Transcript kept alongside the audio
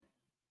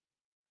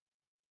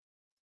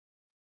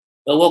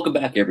Well, welcome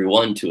back,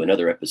 everyone, to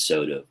another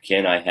episode of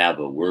Can I Have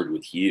a Word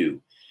with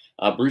You?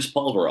 Bruce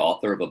Pulver,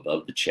 author of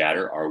Above the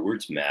Chatter, Our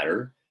Words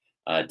Matter,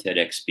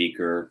 TEDx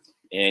speaker,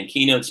 and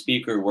keynote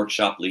speaker,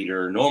 workshop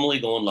leader, normally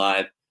going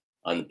live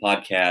on the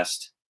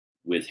podcast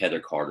with Heather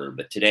Carter.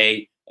 But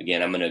today,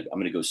 again, I'm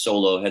gonna go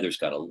solo. Heather's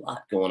got a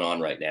lot going on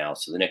right now,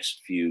 so the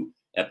next few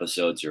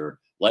episodes are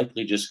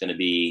likely just going to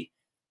be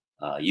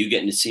you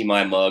getting to see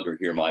my mug or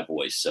hear my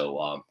voice.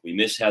 So we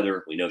miss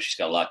Heather. We know she's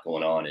got a lot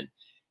going on, and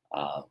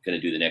going to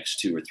do the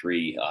next two or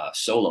three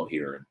solo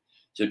here.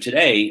 So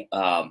today,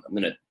 I'm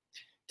going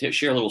to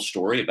share a little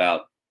story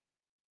about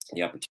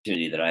the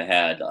opportunity that I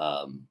had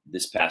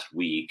this past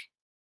week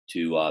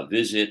to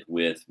visit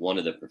with one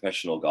of the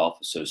Professional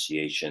Golf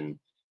Association,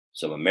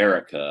 so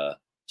America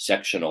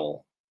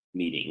sectional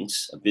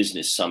meetings, a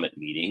business summit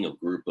meeting, a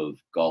group of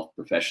golf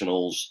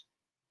professionals,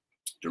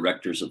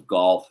 directors of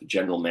golf,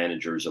 general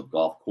managers of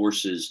golf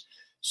courses,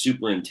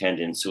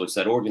 superintendents. So it's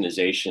that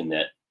organization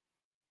that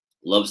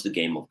loves the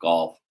game of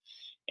golf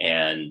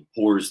and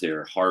pours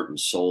their heart and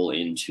soul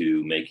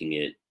into making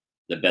it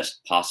the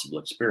best possible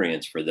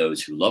experience for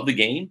those who love the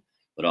game,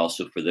 but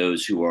also for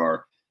those who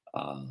are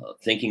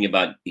thinking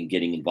about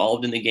getting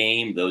involved in the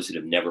game, those that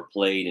have never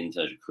played, and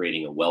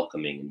creating a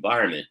welcoming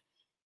environment.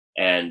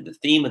 And the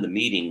theme of the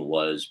meeting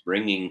was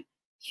bringing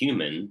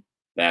human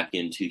back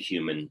into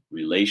human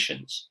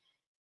relations.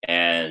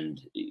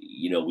 And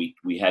we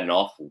had an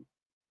awful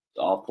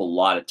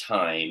lot of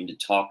time to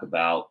talk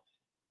about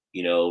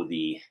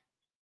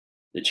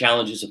the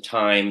challenges of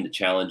time, the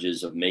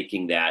challenges of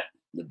making that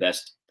the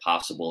best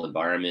possible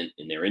environment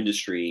in their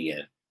industry,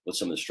 and what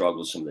some of the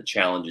struggles, some of the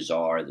challenges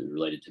are that are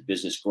related to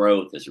business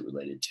growth, as it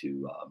related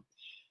to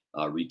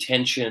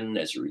retention,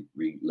 as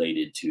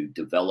related to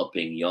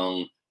developing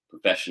young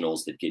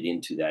professionals that get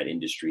into that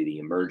industry, the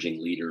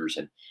emerging leaders,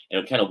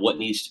 and kind of what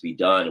needs to be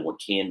done and what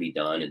can be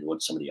done and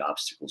what some of the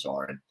obstacles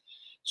are. And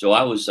so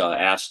I was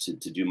asked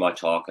to do my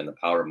talk on the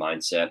power of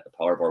mindset, the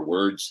power of our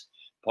words,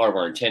 power of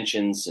our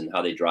intentions, and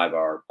how they drive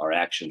our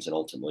actions and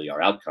ultimately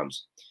our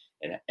outcomes,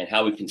 and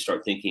how we can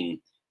start thinking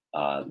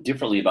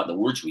differently about the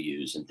words we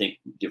use and think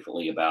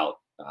differently about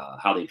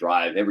how they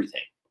drive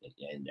everything.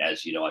 And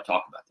as you know, I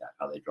talk about that,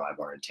 how they drive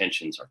our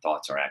intentions, our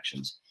thoughts, our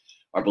actions,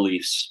 our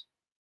beliefs,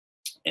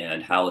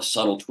 and how a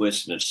subtle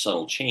twist and a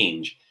subtle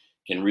change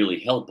can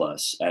really help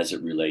us as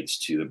it relates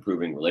to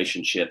improving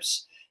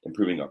relationships,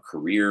 improving our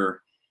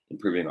career,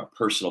 improving our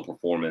personal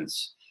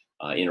performance,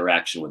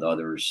 interaction with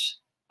others,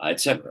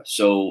 etc.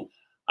 So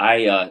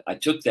I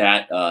took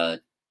that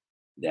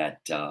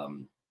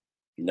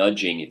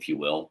nudging, if you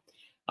will,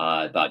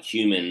 about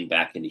human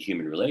back into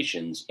human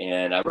relations,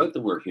 and I wrote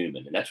the word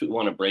human, and that's what we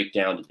want to break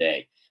down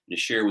today, to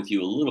share with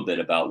you a little bit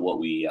about what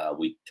we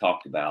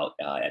talked about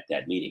at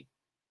that meeting.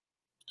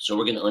 So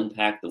we're going to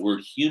unpack the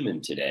word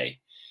human today,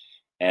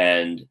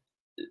 and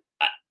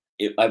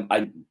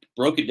I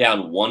broke it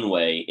down one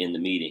way in the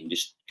meeting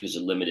just because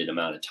of limited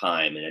amount of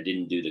time, and I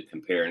didn't do the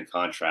compare and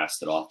contrast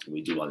that often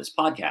we do on this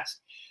podcast.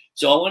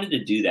 So I wanted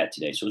to do that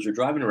today. So as you're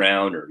driving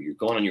around, or you're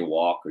going on your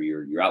walk, or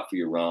you're out for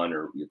your run,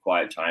 or your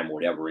quiet time, or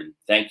whatever, and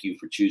thank you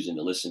for choosing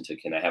to listen to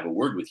Can I Have a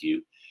Word with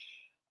You?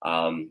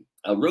 I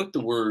wrote the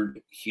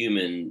word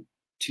human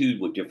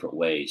two different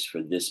ways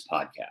for this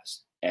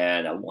podcast,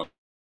 and I wanted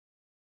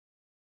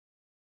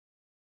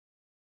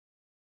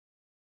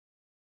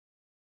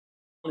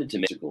to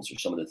make or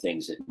some of the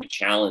things that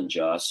challenge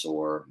us,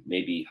 or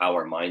maybe how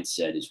our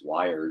mindset is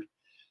wired,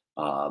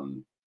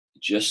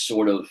 just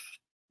sort of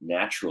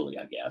naturally,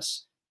 I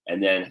guess.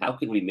 And then how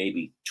can we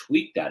maybe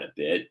tweak that a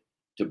bit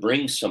to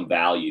bring some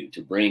value,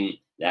 to bring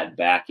that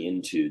back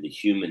into the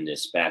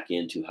humanness, back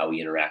into how we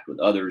interact with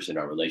others in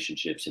our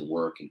relationships and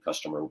work and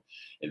customer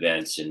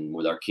events and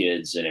with our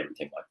kids and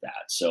everything like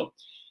that. So,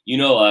 you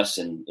know us,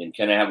 and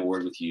Can I Have a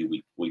Word with You?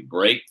 We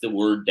break the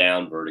word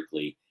down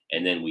vertically,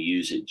 and then we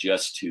use it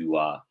just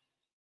to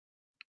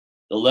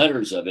the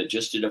letters of it,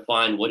 just to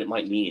define what it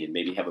might mean and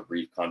maybe have a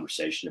brief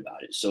conversation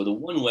about it. So the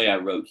one way I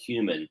wrote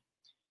human,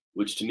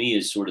 which to me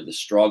is sort of the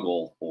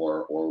struggle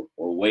or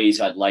ways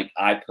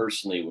I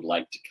personally would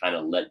like to kind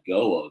of let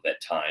go of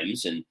at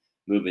times and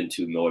move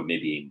into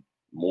maybe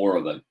more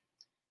of a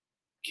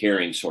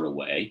caring sort of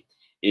way,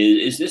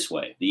 is this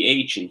way. The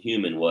H in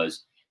human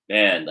was,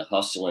 man, the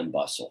hustle and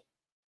bustle,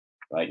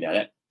 right? Now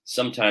that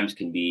sometimes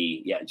can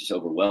be, just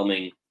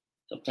overwhelming.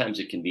 Sometimes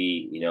it can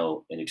be,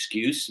 an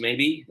excuse,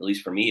 maybe, at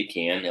least for me, it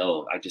can.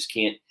 Oh, I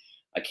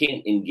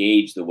can't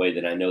engage the way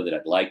that I know that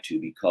I'd like to,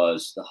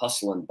 because the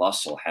hustle and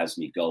bustle has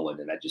me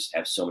going, and I just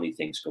have so many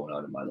things going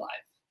on in my life.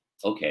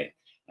 Okay,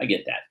 I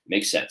get that.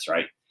 Makes sense,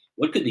 right?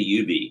 What could the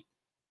U be?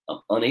 I'm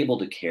unable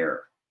to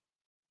care.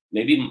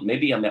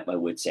 Maybe I'm at my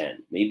wit's end.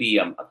 Maybe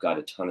I've got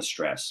a ton of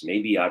stress.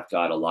 Maybe I've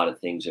got a lot of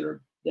things that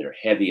are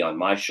heavy on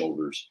my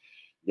shoulders,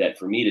 that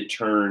for me to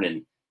turn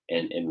and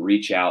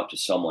reach out to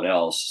someone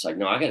else, it's like,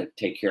 no, I got to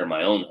take care of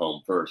my own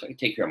home first. I can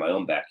take care of my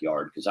own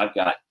backyard, because I've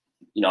got,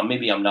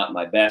 maybe I'm not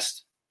my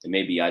best, and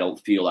maybe I don't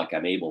feel like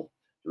I'm able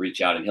to reach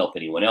out and help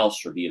anyone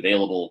else or be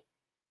available.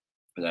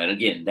 And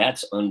again,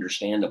 that's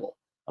understandable.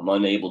 I'm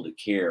unable to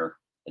care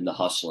in the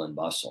hustle and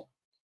bustle.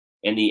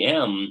 And the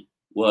M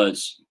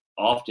was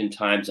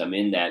oftentimes I'm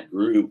in that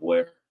groove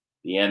where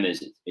the M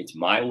is it's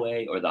my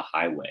way or the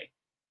highway.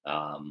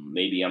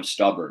 Maybe I'm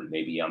stubborn.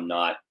 Maybe I'm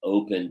not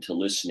open to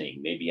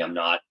listening. Maybe I'm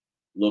not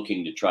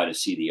looking to try to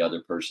see the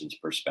other person's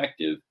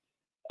perspective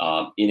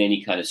in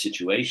any kind of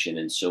situation.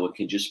 And so it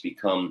can just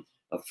become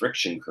a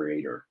friction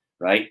creator,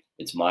 right?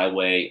 It's my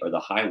way or the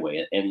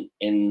highway.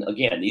 And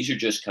again, these are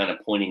just kind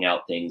of pointing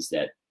out things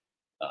that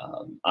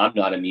I'm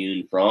not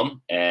immune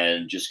from,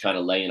 and just kind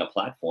of laying a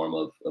platform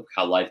of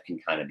how life can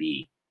kind of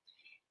be.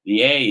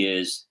 The A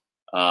is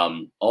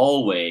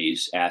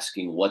always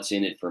asking what's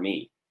in it for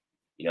me.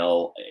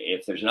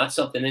 If there's not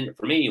something in it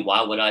for me,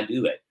 why would I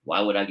do it? Why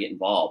would I get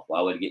involved?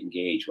 Why would I get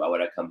engaged? Why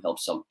would I come help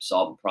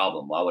solve a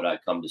problem? Why would I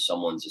come to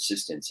someone's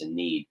assistance in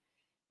need?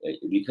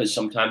 Because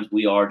sometimes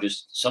we are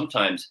just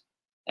sometimes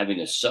having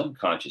a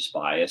subconscious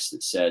bias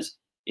that says,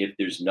 if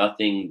there's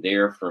nothing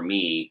there for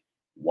me,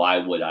 why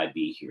would I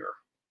be here?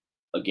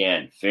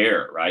 Again,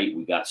 fair, right?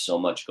 We got so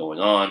much going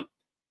on,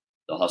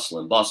 the hustle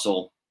and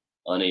bustle,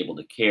 unable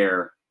to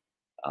care,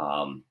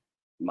 um,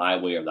 my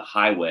way or the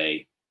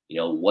highway.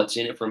 What's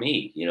in it for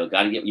me? You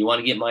want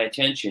to get my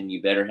attention,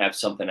 you better have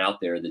something out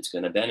there that's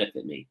going to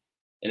benefit me.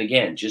 And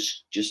again,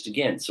 just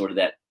again, sort of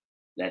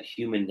that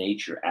human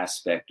nature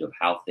aspect of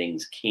how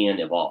things can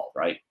evolve,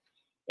 right?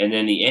 And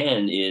then the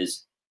end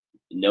is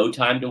no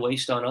time to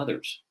waste on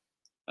others.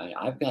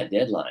 I've got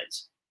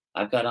deadlines.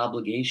 I've got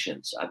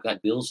obligations. I've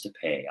got bills to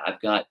pay. I've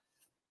got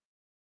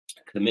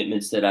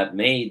commitments that I've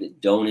made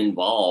that don't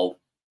involve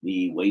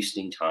me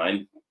wasting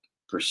time,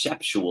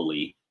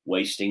 perceptually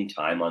wasting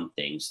time on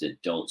things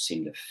that don't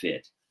seem to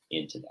fit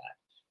into that.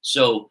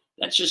 So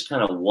that's just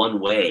kind of one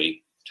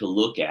way to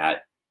look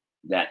at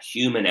that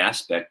human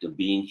aspect of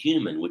being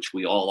human, which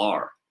we all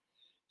are.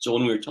 So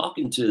when we were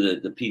talking to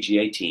the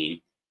PGA team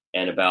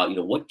and about,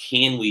 what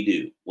can we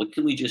do? What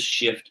can we just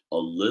shift a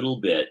little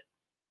bit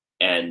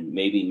and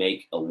maybe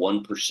make a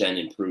 1%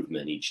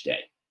 improvement each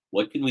day?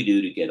 What can we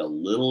do to get a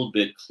little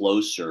bit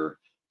closer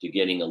to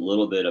getting a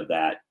little bit of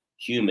that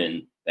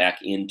human back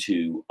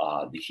into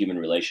the human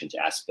relations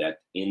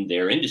aspect in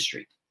their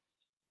industry?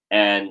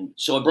 And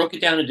so I broke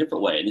it down a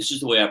different way. And this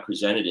is the way I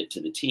presented it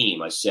to the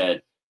team. I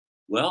said,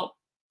 well,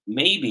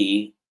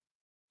 maybe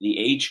the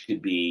H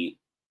could be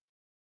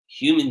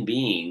human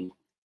being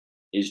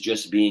is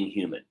just being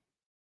human.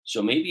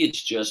 So maybe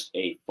it's just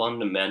a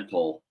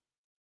fundamental,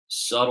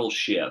 subtle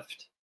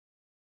shift,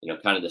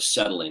 kind of the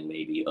settling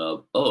maybe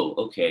of, oh,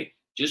 okay,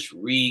 just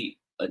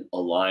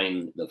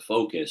realign the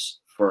focus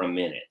for a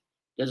minute.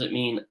 Doesn't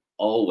mean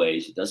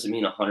always, it doesn't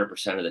mean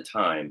 100% of the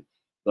time,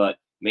 but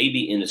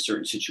maybe in a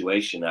certain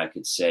situation, I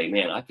could say,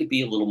 man, I could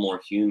be a little more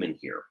human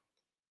here.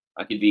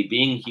 I could be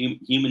being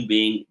human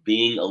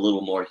being a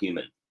little more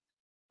human.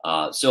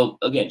 So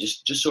again,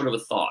 just sort of a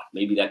thought.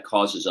 Maybe that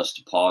causes us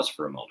to pause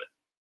for a moment.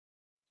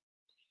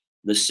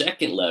 The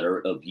second letter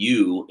of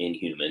U in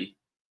human,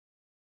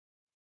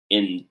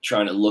 in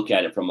trying to look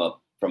at it from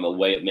a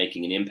way of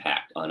making an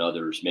impact on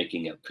others,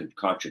 making a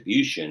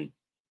contribution,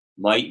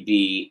 might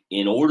be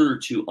in order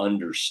to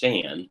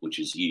understand, which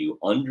is you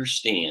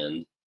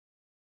understand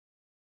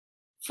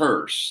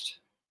first,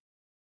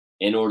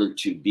 in order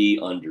to be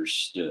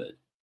understood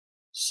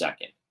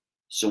second.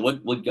 So what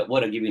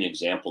I'll give you an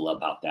example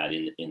about that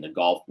in the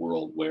golf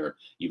world, where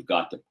you've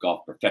got the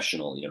golf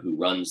professional, who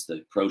runs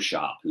the pro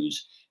shop,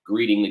 who's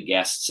greeting the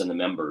guests and the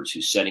members,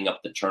 who's setting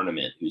up the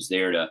tournament, who's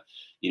there to,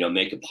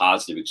 make a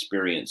positive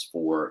experience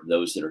for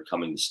those that are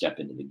coming to step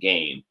into the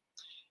game.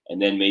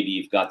 And then maybe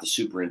you've got the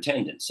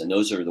superintendents, and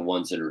those are the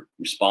ones that are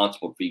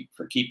responsible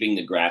for keeping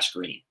the grass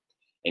green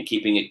and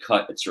keeping it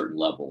cut at certain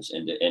levels,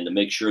 and to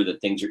make sure that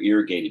things are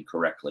irrigated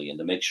correctly, and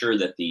to make sure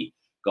that the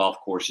golf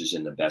course is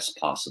in the best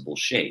possible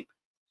shape.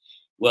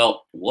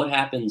 Well, what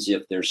happens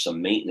if there's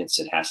some maintenance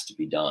that has to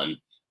be done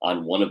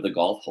on one of the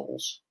golf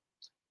holes,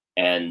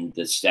 and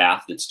the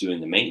staff that's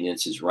doing the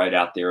maintenance is right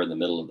out there in the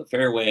middle of the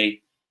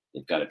fairway?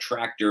 They've got a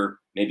tractor,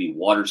 maybe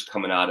water's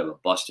coming out of a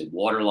busted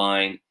water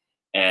line,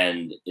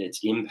 and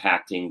it's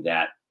impacting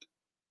that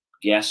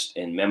guest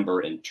and member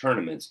and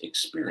tournaments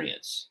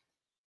experience.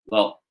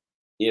 Well,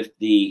 if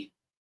the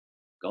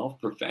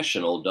golf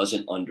professional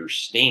doesn't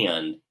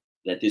understand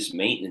that this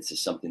maintenance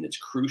is something that's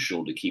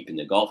crucial to keeping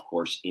the golf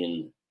course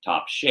in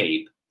top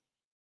shape,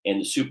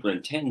 and the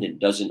superintendent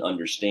doesn't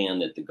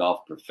understand that the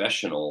golf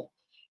professional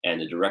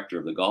and the director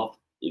of the golf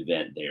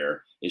event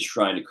there is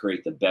trying to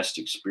create the best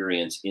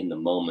experience in the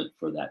moment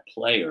for that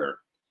player,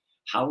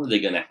 how are they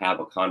going to have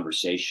a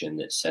conversation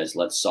that says,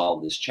 let's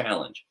solve this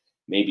challenge?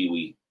 Maybe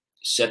we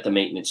set the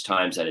maintenance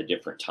times at a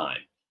different time.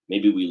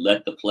 Maybe we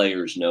let the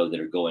players know that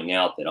are going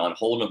out that on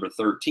hole number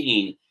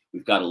 13,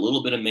 we've got a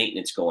little bit of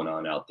maintenance going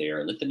on out there,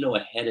 and let them know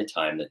ahead of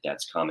time that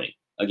that's coming.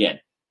 Again,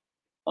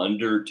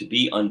 to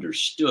be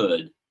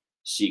understood,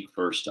 seek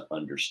first to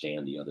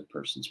understand the other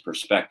person's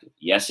perspective.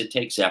 Yes, it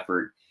takes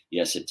effort.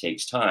 Yes, it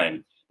takes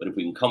time. But if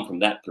we can come from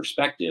that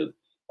perspective,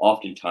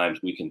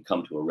 oftentimes we can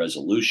come to a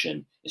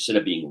resolution instead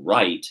of being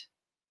right,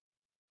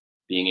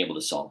 being able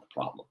to solve the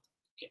problem.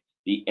 Okay.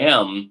 The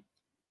M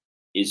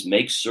is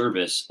make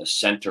service a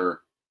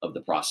center of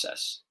the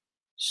process.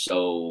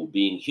 So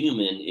being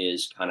human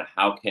is kind of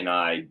how can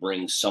I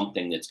bring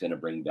something that's going to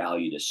bring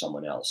value to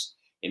someone else?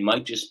 It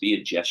might just be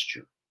a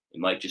gesture. It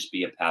might just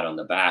be a pat on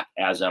the back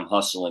as I'm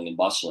hustling and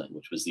bustling,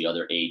 which was the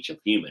other H of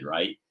human,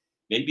 right?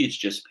 Maybe it's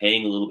just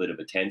paying a little bit of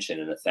attention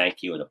and a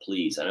thank you and a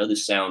please. I know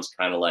this sounds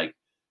kind of like,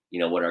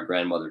 what our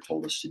grandmother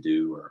told us to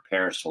do or our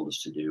parents told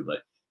us to do, but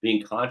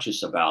being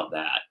conscious about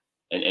that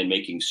and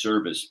making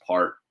service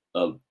part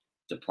of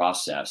the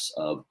process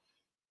of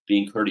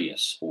being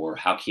courteous or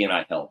how can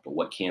I help or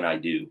what can I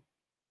do?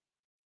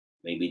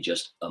 Maybe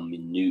just a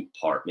minute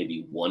part,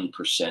 maybe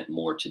 1%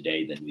 more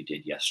today than we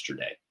did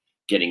yesterday,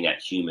 getting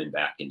that human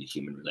back into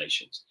human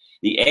relations.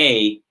 The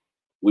A,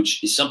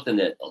 which is something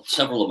that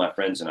several of my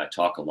friends and I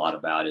talk a lot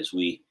about, is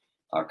we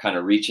are kind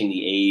of reaching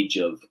the age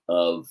of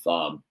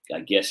I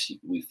guess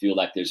we feel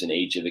like there's an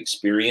age of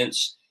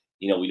experience.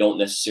 We don't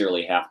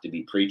necessarily have to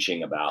be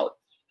preaching about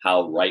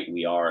how right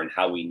we are and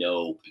how we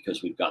know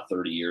because we've got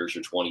 30 years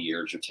or 20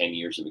 years or 10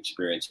 years of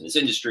experience in this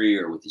industry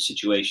or with the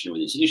situation or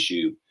with this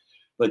issue.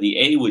 But the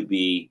A would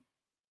be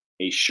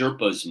a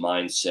Sherpa's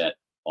mindset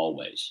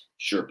always.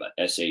 Sherpa,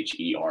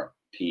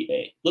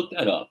 Sherpa. Look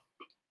that up.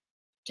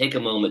 Take a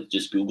moment,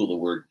 just Google the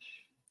word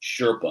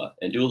Sherpa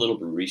and do a little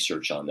bit of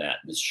research on that.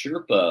 The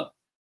Sherpa,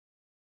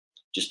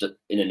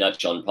 in a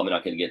nutshell, I'm probably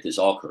not going to get this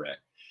all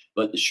correct,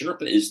 but the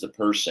Sherpa is the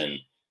person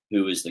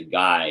who is the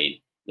guide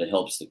that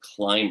helps the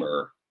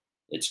climber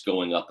that's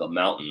going up a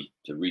mountain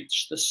to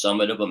reach the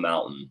summit of a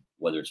mountain,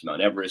 whether it's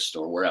Mount Everest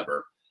or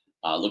wherever.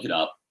 Look it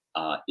up.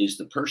 Is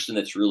the person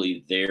that's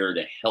really there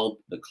to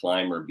help the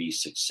climber be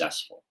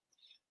successful.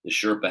 The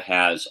Sherpa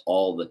has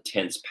all the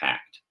tents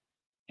packed,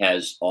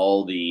 has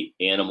all the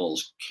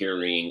animals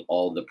carrying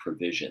all the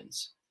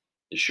provisions.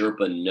 The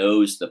Sherpa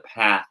knows the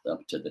path up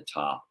to the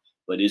top,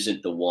 but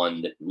isn't the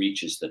one that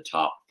reaches the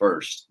top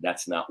first.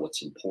 That's not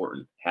what's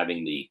important.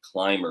 Having the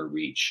climber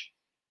reach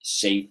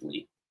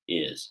safely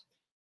is.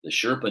 The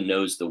Sherpa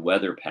knows the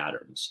weather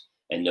patterns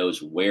and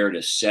knows where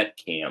to set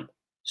camp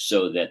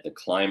so that the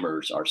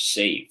climbers are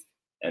safe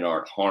and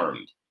aren't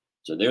harmed.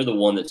 So they're the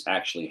one that's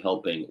actually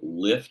helping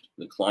lift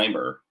the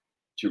climber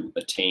to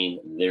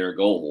attain their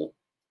goal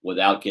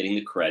without getting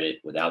the credit,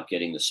 without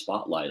getting the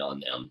spotlight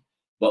on them.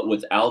 But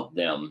without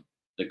them,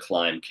 the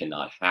climb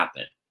cannot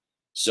happen.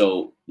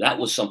 So that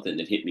was something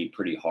that hit me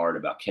pretty hard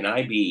about, can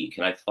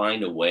I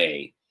find a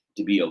way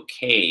to be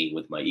okay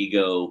with my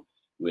ego,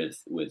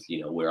 with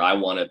where I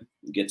want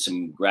to get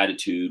some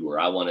gratitude, where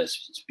I want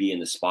to be in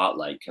the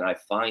spotlight? Can I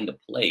find a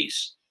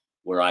place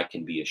where I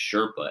can be a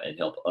Sherpa and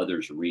help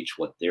others reach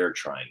what they're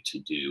trying to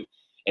do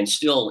and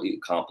still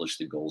accomplish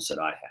the goals that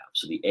I have?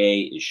 So the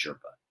A is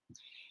Sherpa.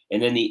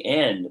 And then the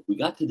N, we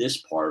got to this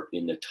part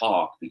in the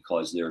talk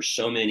because there are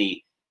so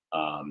many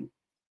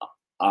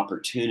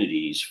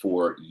opportunities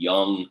for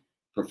young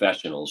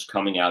professionals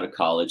coming out of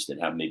college that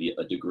have maybe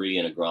a degree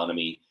in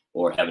agronomy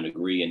or have a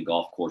degree in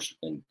golf course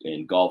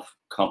and golf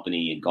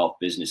company and golf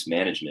business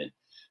management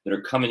that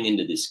are coming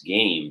into this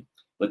game,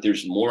 but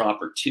there's more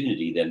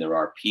opportunity than there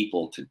are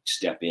people to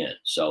step in.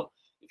 So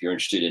if you're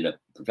interested in a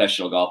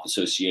professional golf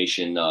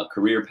association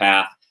career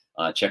path,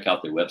 check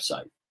out their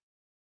website.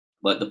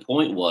 But the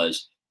point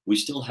was, we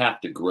still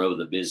have to grow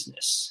the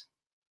business.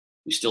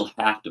 We still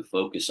have to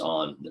focus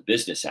on the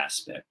business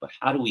aspect, but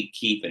how do we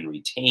keep and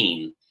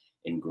retain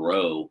and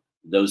grow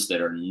those that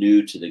are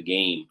new to the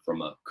game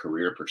from a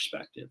career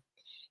perspective?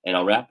 And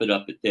I'll wrap it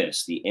up at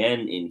this. The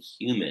N in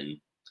human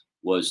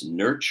was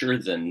nurture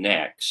the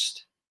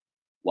next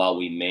while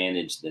we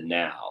manage the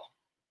now.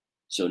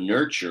 So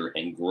nurture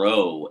and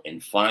grow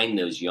and find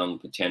those young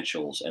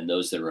potentials and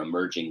those that are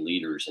emerging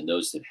leaders and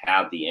those that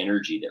have the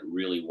energy that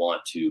really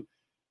want to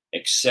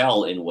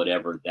excel in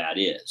whatever that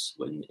is.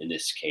 When in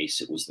this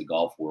case, it was the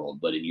golf world,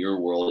 but in your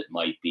world, it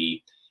might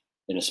be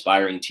an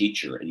aspiring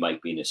teacher. It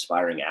might be an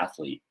aspiring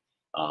athlete.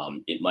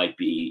 It might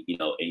be,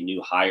 a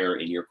new hire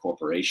in your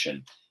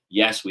corporation.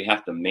 Yes, we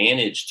have to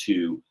manage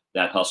to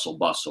that hustle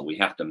bustle. We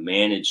have to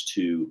manage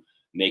to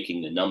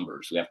making the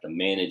numbers. We have to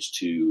manage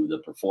to the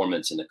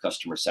performance and the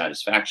customer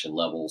satisfaction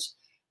levels.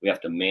 We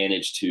have to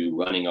manage to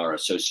running our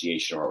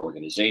association or our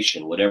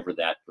organization, whatever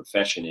that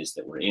profession is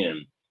that we're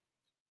in.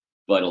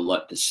 But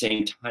at the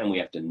same time, we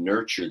have to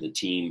nurture the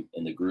team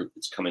and the group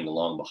that's coming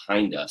along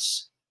behind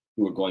us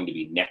who are going to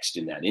be next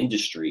in that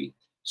industry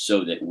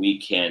so that we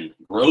can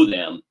grow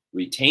them,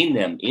 retain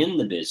them in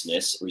the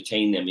business,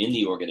 retain them in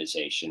the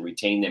organization,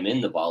 retain them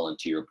in the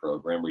volunteer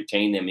program,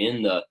 retain them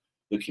in the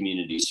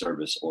community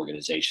service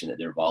organization that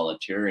they're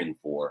volunteering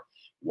for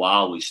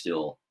while we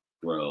still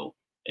grow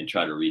and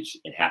try to reach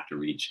and have to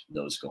reach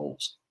those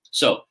goals.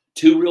 So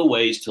 2 real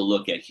ways to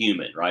look at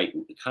human, right?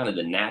 Kind of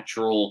the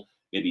natural,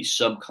 maybe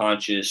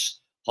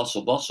subconscious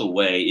hustle bustle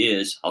way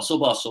is hustle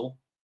bustle,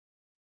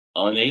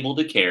 unable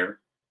to care,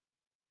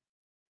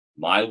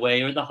 my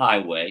way or the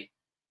highway,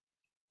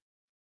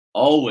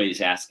 always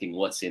asking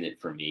what's in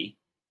it for me,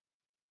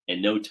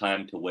 and no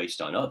time to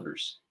waste on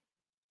others.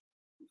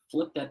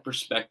 Flip that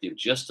perspective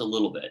just a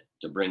little bit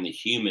to bring the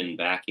human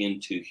back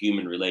into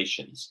human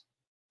relations.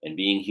 And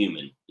being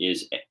human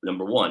is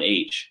number 1,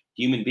 H,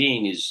 Human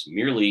being is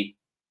merely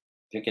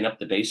picking up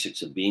the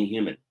basics of being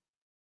human,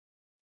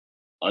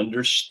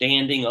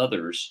 understanding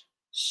others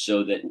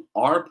so that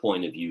our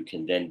point of view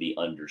can then be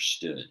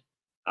understood.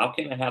 How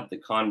can I have the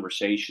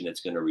conversation that's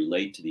going to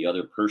relate to the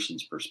other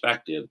person's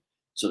perspective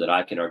so that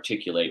I can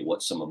articulate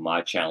what some of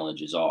my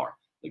challenges are?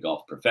 The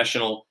golf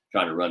professional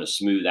trying to run a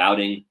smooth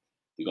outing,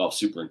 the golf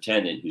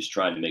superintendent who's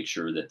trying to make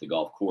sure that the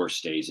golf course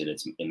stays in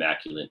its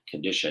immaculate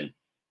condition.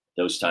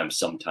 Those times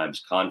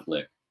sometimes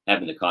conflict,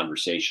 having the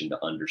conversation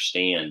to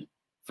understand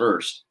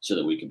first so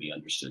that we can be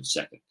understood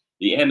second.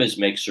 The M is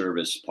make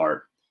service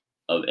part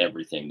of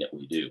everything that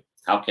we do.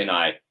 How can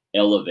I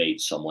elevate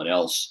someone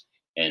else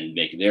and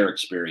make their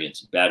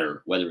experience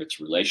better, whether it's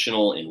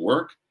relational in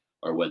work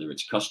or whether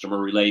it's customer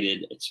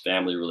related, it's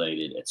family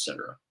related,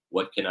 etc.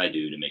 What can I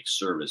do to make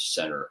service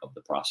center of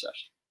the process?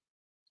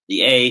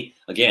 The A,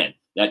 again,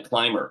 that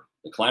climber.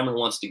 The climber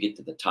wants to get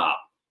to the top,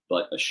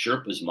 but a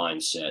Sherpa's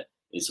mindset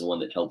is the one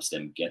that helps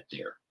them get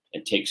there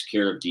and takes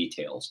care of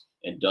details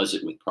and does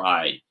it with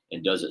pride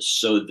and does it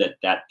so that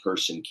that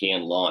person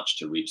can launch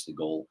to reach the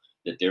goal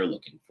that they're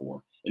looking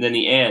for. And then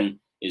the N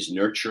is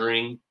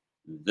nurturing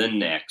the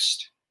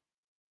next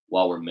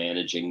while we're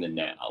managing the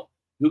now.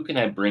 Who can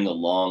I bring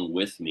along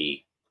with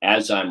me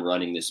as I'm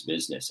running this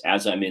business,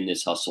 as I'm in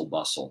this hustle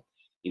bustle?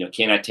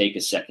 Can I take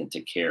a second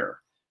to care,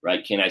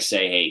 right? Can I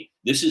say, hey,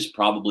 this is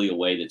probably a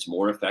way that's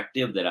more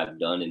effective that I've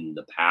done in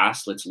the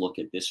past. Let's look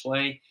at this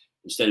way.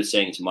 Instead of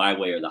saying it's my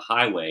way or the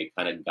highway,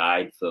 kind of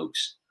guide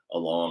folks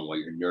along while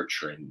you're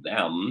nurturing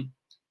them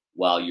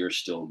while you're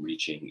still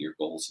reaching your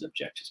goals and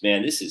objectives.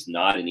 Man, this is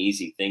not an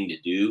easy thing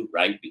to do,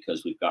 right?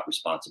 Because we've got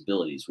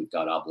responsibilities, we've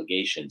got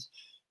obligations.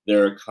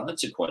 There are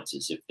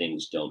consequences if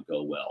things don't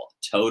go well.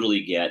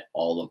 Totally get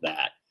all of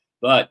that.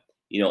 But,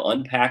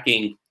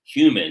 unpacking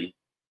human,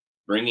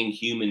 bringing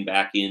human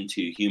back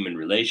into human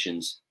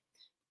relations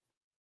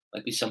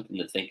might be something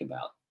to think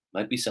about.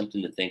 And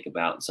something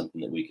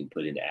that we can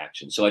put into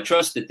action. So I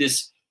trust that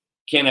this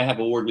Can I Have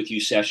a Word with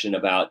You session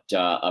about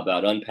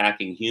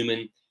unpacking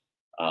human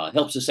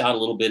helps us out a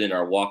little bit in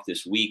our walk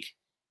this week.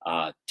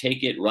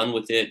 Take it, run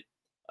with it.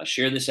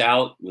 Share this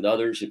out with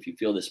others if you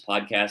feel this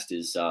podcast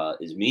is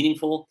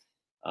meaningful.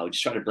 We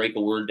just try to break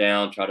a word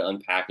down, try to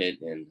unpack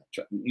it, and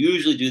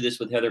usually do this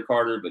with Heather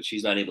Carter, but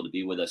she's not able to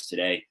be with us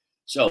today.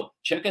 So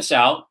check us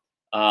out.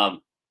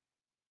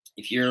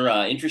 If you're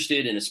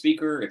interested in a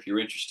speaker, if you're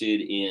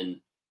interested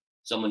in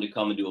someone to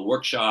come and do a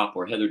workshop,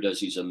 or Heather does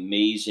these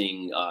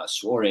amazing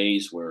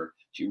soirees where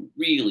she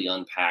really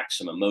unpacks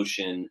some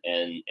emotion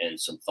and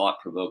some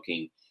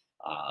thought-provoking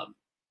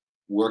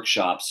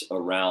workshops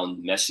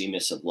around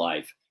messiness of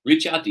life,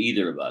 reach out to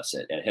either of us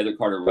at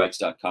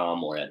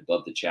heathercarterwrites.com or at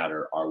above the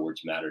chatter,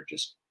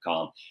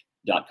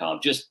 ourwordsmatter.com.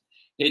 Just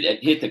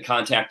hit the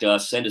contact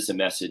us, send us a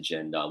message,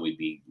 and we'd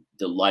be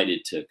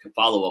delighted to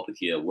follow up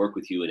with you, work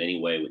with you in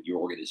any way with your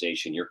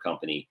organization, your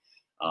company,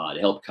 to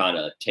help kind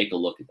of take a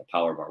look at the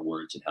power of our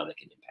words and how they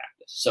can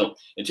impact us. So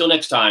until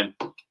next time,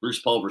 Bruce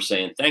Pulver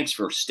saying thanks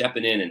for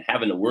stepping in and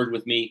having a word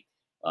with me.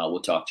 We'll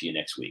talk to you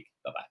next week.